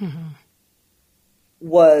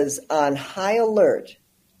was on high alert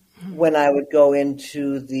when I would go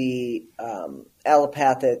into the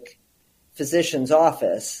allopathic physician's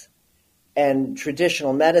office and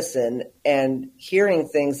traditional medicine and hearing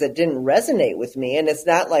things that didn't resonate with me. And it's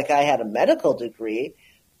not like I had a medical degree,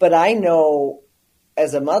 but I know,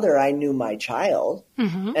 as a mother, I knew my child,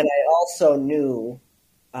 and I also knew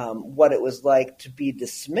what it was like to be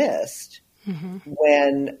dismissed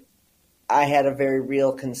when I had a very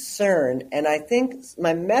real concern. And I think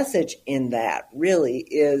my message in that really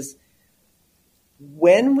is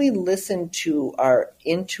when we listen to our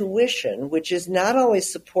intuition, which is not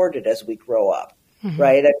always supported as we grow up,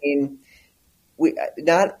 right? I mean,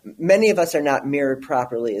 many of us are not mirrored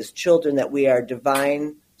properly as children, that we are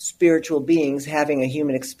divine spiritual beings having a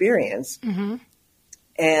human experience.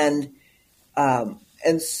 And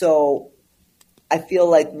so I feel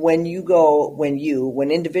like when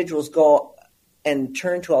individuals go and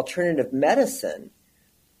turn to alternative medicine,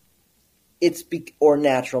 or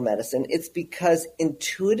natural medicine, it's because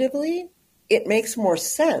intuitively it makes more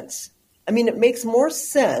sense. I mean, it makes more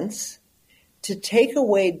sense to take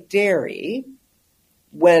away dairy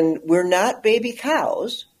when we're not baby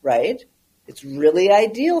cows, right? It's really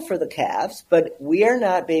ideal for the calves, but we are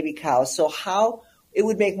not baby cows. So it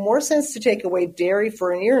would make more sense to take away dairy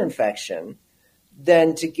for an ear infection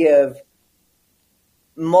than to give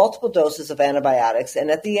multiple doses of antibiotics. And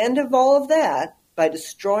at the end of all of that, by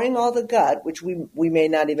destroying all the gut, which we may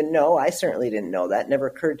not even know, I certainly didn't know that, never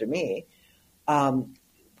occurred to me,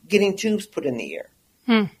 getting tubes put in the ear.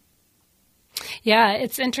 Yeah,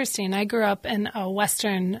 it's interesting. I grew up in a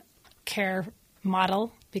Western care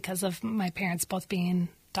model because of my parents both being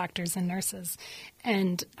doctors and nurses.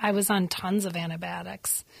 And I was on tons of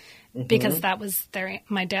antibiotics because that was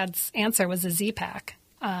my dad's answer was a Z-Pak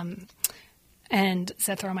and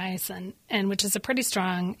zithromycin, which is a pretty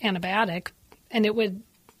strong antibiotic. And it would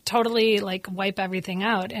totally wipe everything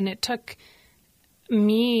out. And it took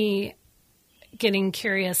me getting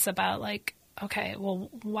curious about okay, well,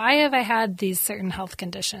 why have I had these certain health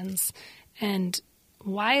conditions? And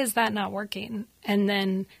why is that not working? And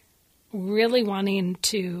then really wanting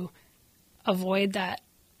to avoid that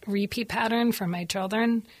repeat pattern for my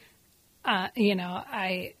children.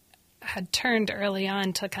 I had turned early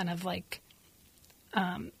on to kind of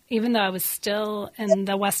even though I was still in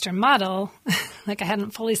the Western model, I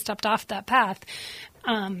hadn't fully stepped off that path.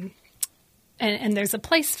 And there's a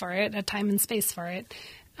place for it, a time and space for it,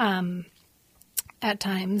 at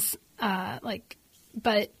times.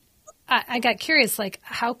 But I got curious,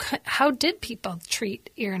 how did people treat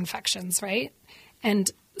ear infections, right?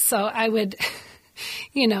 And so I would,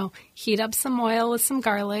 heat up some oil with some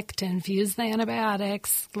garlic to infuse the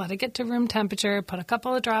antibiotics, let it get to room temperature, put a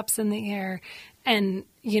couple of drops in the ear, and,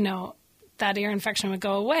 that ear infection would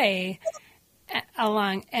go away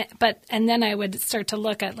and then I would start to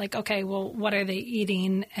look at okay, well, what are they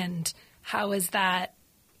eating and how is that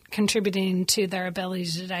contributing to their ability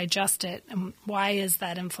to digest it? And why is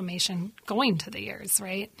that inflammation going to the ears,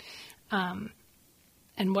 right?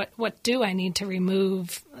 And what do I need to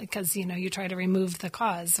remove? Because, you try to remove the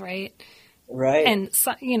cause, right? Right. And,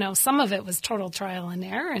 some of it was total trial and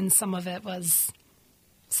error and some of it was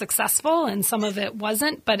successful and some of it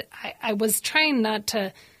wasn't. But I was trying not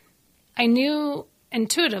to – I knew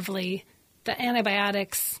intuitively that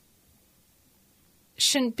antibiotics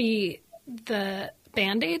shouldn't be the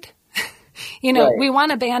Band-Aid. Right. We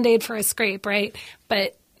want a Band-Aid for a scrape, right?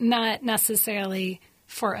 But not necessarily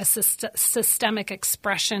for a systemic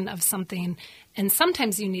expression of something. And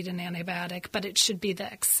sometimes you need an antibiotic, but it should be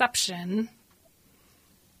the exception.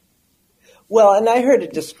 Well, and I heard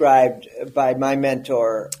it described by my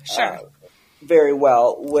mentor very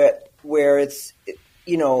well, where it's,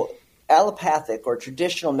 allopathic or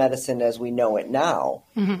traditional medicine as we know it now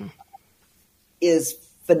is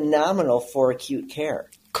phenomenal for acute care.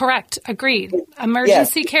 Correct. Agreed.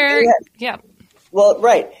 Emergency care. Yeah. Well,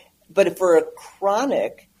 right. But for a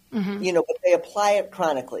chronic, but they apply it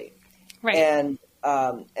chronically. Right. And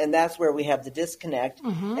that's where we have the disconnect.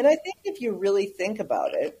 And I think if you really think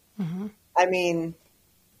about it, I mean,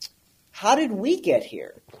 how did we get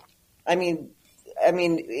here? The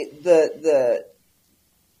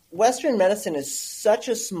Western medicine is such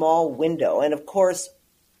a small window. And of course,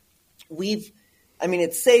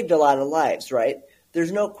 it saved a lot of lives, right?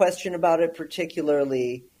 There's no question about it,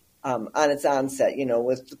 particularly on its onset,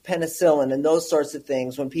 with the penicillin and those sorts of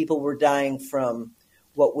things when people were dying from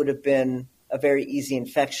what would have been a very easy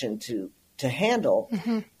infection to handle.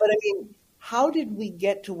 But how did we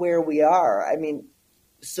get to where we are?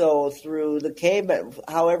 So through the caveman,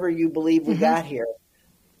 however you believe we got here,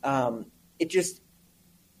 it just,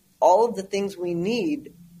 all of the things we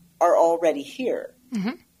need are already here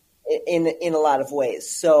in a lot of ways.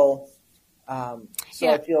 So I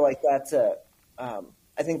feel like that's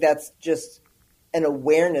I think that's just an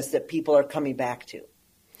awareness that people are coming back to.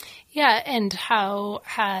 Yeah. And how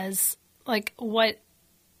has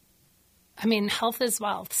health is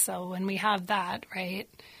wealth. So when we have that, right,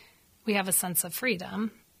 we have a sense of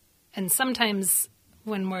freedom. And sometimes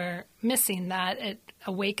when we're missing that, it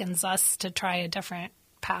awakens us to try a different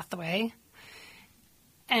pathway.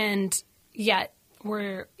 And yet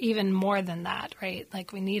we're even more than that, right?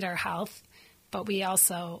 Like, we need our health, but we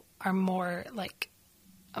also are more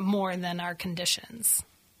than our conditions.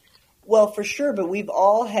 Well, for sure, but we've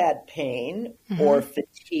all had pain or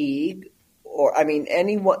fatigue or,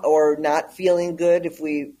 anyone, or not feeling good if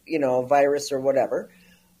we, a virus or whatever.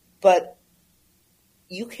 But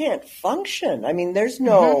you can't function. There's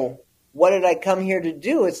no, what did I come here to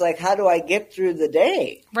do? It's like, how do I get through the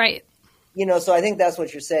day? Right. So I think that's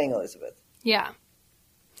what you're saying, Elizabeth. Yeah.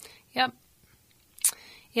 Yep.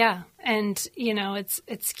 Yeah. And,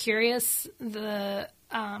 it's curious. I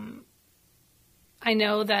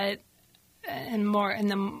know that in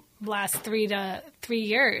the last 3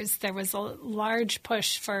 years, there was a large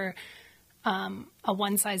push for a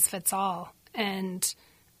one-size-fits-all. And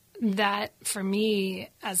that, for me,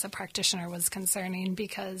 as a practitioner, was concerning,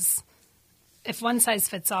 because if one size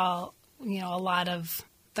fits all, a lot of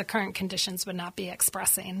the current conditions would not be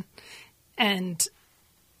expressing. And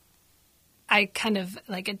I kind of,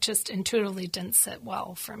 it just intuitively didn't sit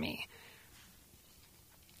well for me.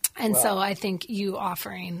 And so I think you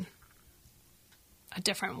offering a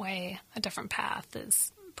different way, a different path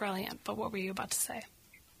is brilliant. But what were you about to say?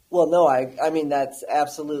 Well, no, I mean, that's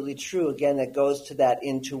absolutely true. Again, it goes to that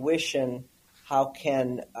intuition. How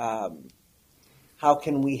can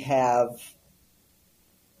we have,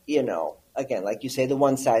 again, like you say, the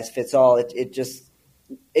one size fits all.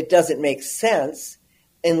 It doesn't make sense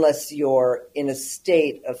unless you're in a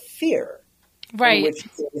state of fear, right? In which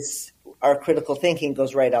case our critical thinking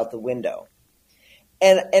goes right out the window.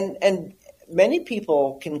 And many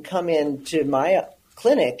people can come into my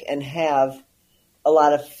clinic and have a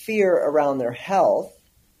lot of fear around their health.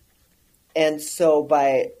 And so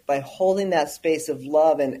by holding that space of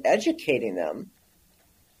love and educating them,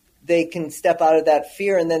 they can step out of that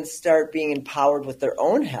fear and then start being empowered with their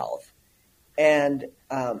own health. And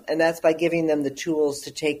that's by giving them the tools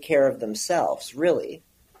to take care of themselves, really.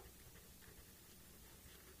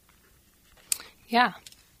 Yeah.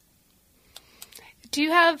 Do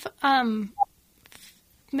you have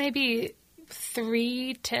maybe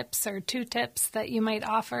 3 tips or 2 tips that you might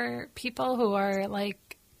offer people who are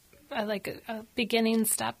beginning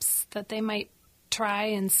steps that they might try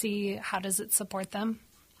and see how does it support them?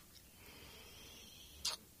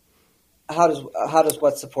 How does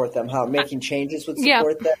what support them? How making changes would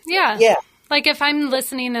support them? Yeah. Yeah. Like, if I'm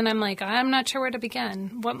listening and I'm like, I'm not sure where to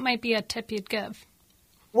begin, what might be a tip you'd give?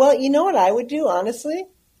 Well, you know what I would do, honestly?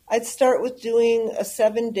 I'd start with doing a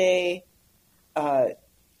 7-day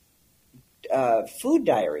food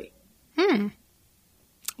diary.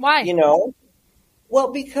 Why?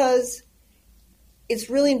 Well, because it's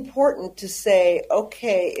really important to say,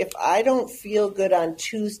 okay, if I don't feel good on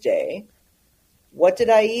Tuesday, what did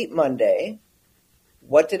I eat Monday?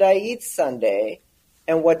 What did I eat Sunday?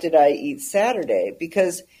 And what did I eat Saturday?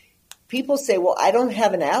 Because people say, well, I don't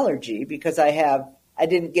have an allergy because I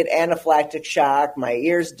didn't get anaphylactic shock, my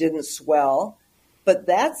ears didn't swell. But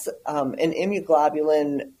that's an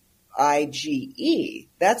immunoglobulin IgE.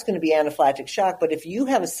 That's going to be anaphylactic shock. But if you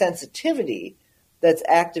have a sensitivity that's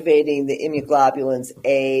activating the immunoglobulins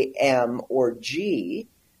A, M, or G,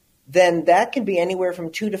 then that can be anywhere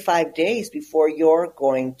from 2 to 5 days before you're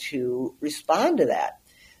going to respond to that.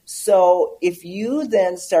 So if you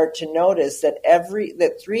then start to notice that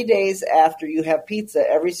 3 days after you have pizza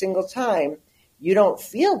every single time, you don't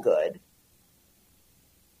feel good,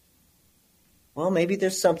 well, maybe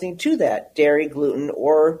there's something to that, dairy, gluten,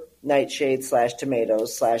 or nightshade /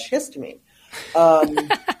 tomatoes / histamine.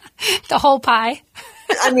 The whole pie.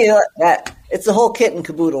 It's the whole kit and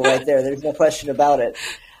caboodle right there. There's no question about it.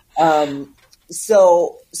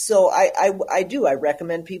 So I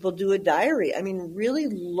recommend people do a diary. Really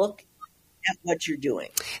look at what you're doing.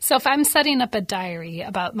 So if I'm setting up a diary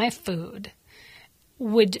about my food,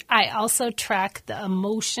 would I also track the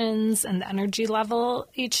emotions and the energy level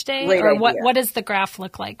each day? Great or idea. what does the graph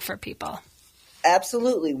look like for people?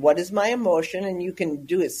 Absolutely. What is my emotion? And you can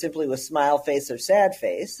do it simply with smile face or sad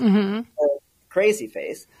face or crazy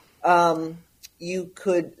face. Then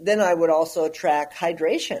I would also track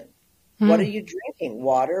hydration. What are you drinking?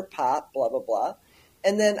 Water, pop, blah, blah, blah.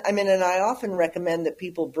 And then, and I often recommend that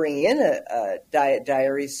people bring in a diet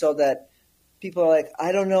diary so that people are like,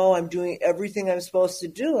 I don't know, I'm doing everything I'm supposed to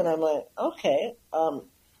do. And I'm like, okay,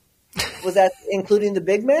 was that including the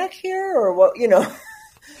Big Mac here or what,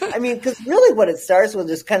 because really what it starts with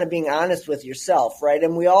is kind of being honest with yourself, right?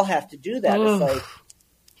 And we all have to do that. Ooh, it's like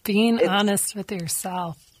being honest with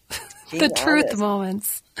yourself. The truth honest.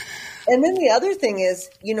 Moments. And then the other thing is,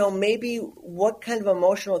 maybe what kind of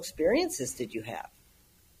emotional experiences did you have?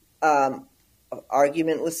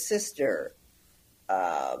 Argument with sister,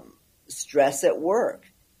 stress at work.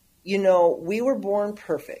 You know, we were born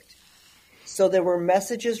perfect. So there were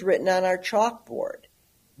messages written on our chalkboard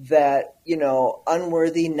that, you know,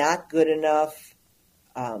 unworthy, not good enough,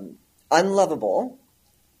 unlovable.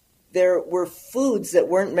 There were foods that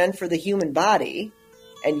weren't meant for the human body,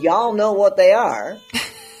 and y'all know what they are.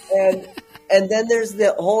 And then there's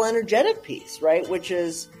the whole energetic piece, right? Which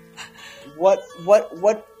is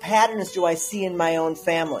what patterns do I see in my own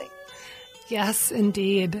family? Yes,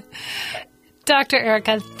 indeed. Dr.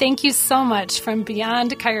 Erika, thank you so much from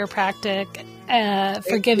Beyond Chiropractic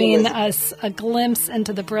for giving us a glimpse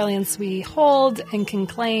into the brilliance we hold and can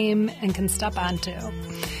claim and can step onto.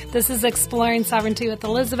 This is Exploring Sovereignty with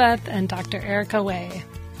Elizabeth and Dr. Erika Way.